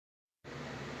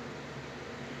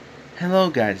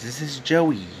Hello guys, this is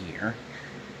Joey here,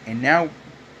 and now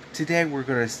today we're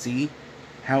going to see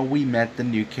how we met the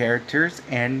new characters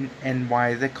and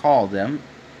why they call them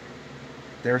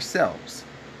themselves.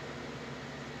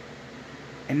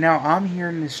 And now I'm here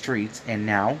in the streets, and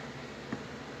now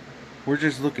we're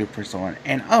just looking for someone.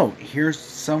 And oh, here's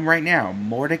some right now,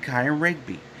 Mordecai and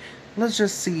Rigby. Let's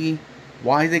just see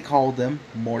why they call them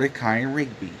Mordecai and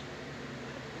Rigby.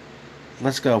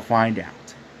 Let's go find out.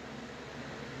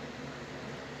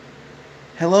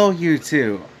 Hello, you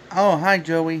two. Oh, hi,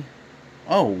 Joey.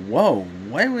 Oh, whoa.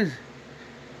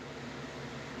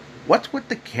 What's with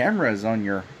the cameras on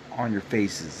your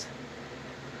faces?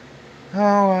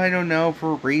 Oh, I don't know,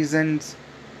 for reasons.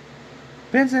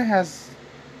 Benson has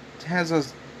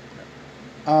us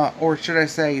or should I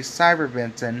say Cyber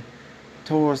Benson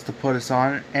told us to put us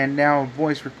on, and now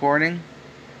voice recording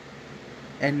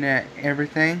and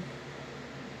everything.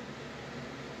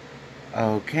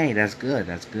 Okay, that's good.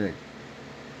 That's good.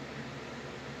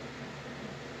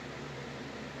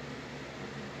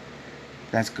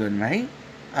 That's good, mate.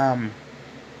 Um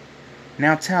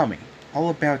Now tell me all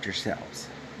about yourselves.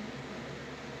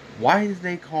 Why do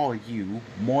they call you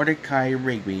Mordecai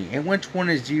Rigby, and which one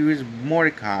is you is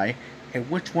Mordecai, and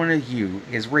which one of you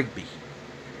is Rigby?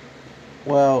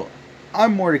 Well,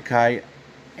 I'm Mordecai,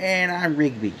 and I'm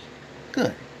Rigby.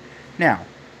 Good. Now,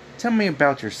 tell me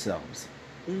about yourselves.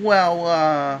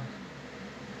 Well,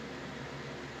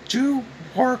 do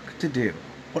work to do.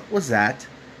 What was that?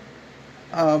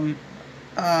 Um,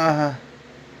 uh,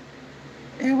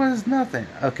 it was nothing.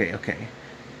 Okay,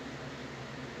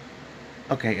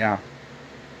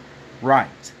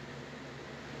 right.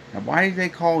 Now, why did they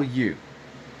call you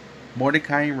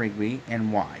Mordecai and Rigby,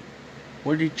 and why?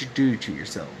 What did you do to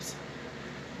yourselves?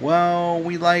 Well,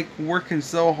 we like working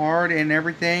so hard and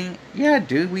everything. Yeah,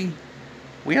 dude,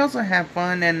 we also have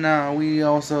fun, and we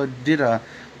also did a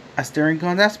staring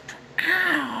contest.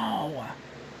 Ow!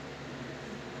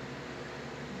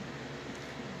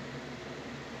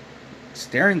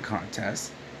 Staring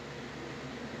contest?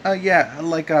 Yeah,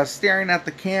 like staring at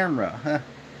the camera. Huh?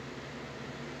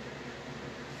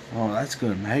 Oh, that's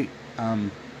good, mate.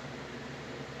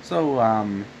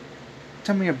 So,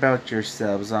 tell me about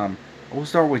yourselves. We'll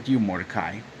start with you,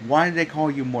 Mordecai. Why do they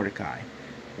call you Mordecai?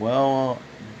 Well,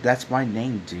 that's my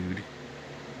name, dude.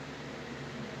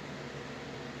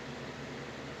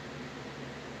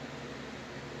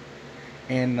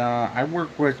 And I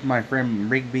work with my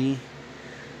friend Rigby.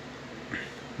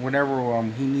 Whenever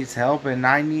he needs help and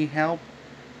I need help,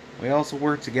 we also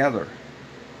work together.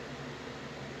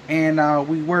 And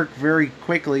we work very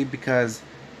quickly because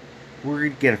we're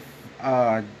gonna get.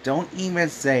 Don't even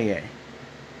say it.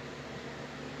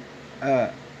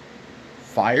 Uh,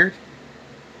 Fired?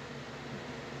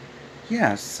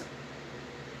 Yes.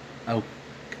 Oh,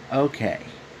 okay.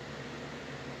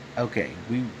 Okay.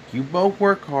 You both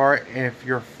work hard if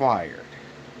you're fired.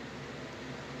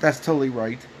 That's totally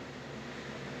right.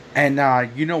 And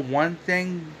you know one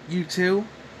thing, you two?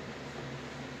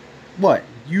 What?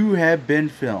 You have been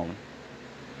filmed.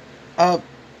 Uh,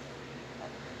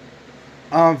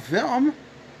 film?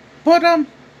 But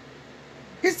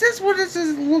is this what this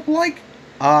is look like?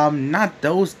 Not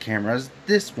those cameras.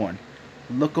 This one.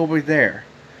 Look over there.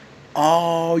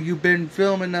 Oh, you've been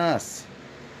filming us.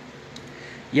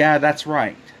 Yeah, that's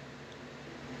right.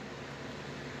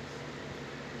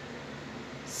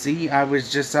 See, I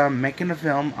was just making a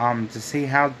film to see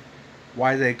how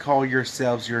why they call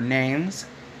yourselves your names,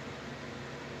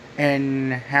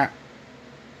 and how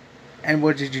and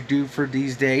what did you do for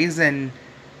these days, and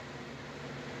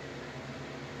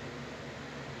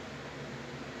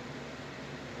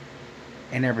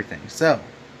everything. So,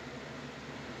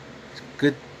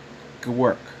 good good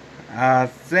work.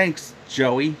 Thanks,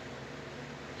 Joey.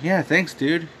 Yeah, thanks,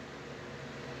 dude.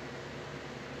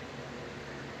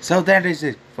 So that is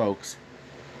it, folks.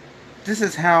 This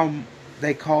is how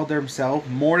they call themselves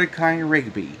Mordecai and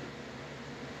Rigby.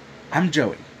 I'm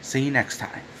Joey. See you next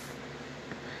time.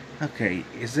 Okay,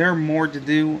 is there more to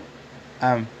do?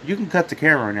 You can cut the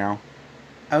camera now.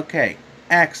 Okay,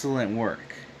 excellent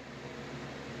work.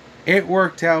 It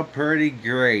worked out pretty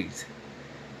great.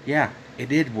 Yeah, it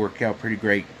did work out pretty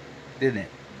great, didn't it?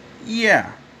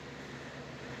 Yeah.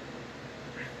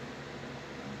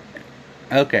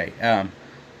 Okay,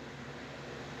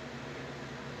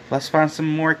 let's find some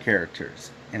more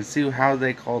characters and see how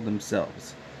they call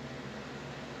themselves.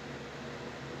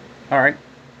 Alright.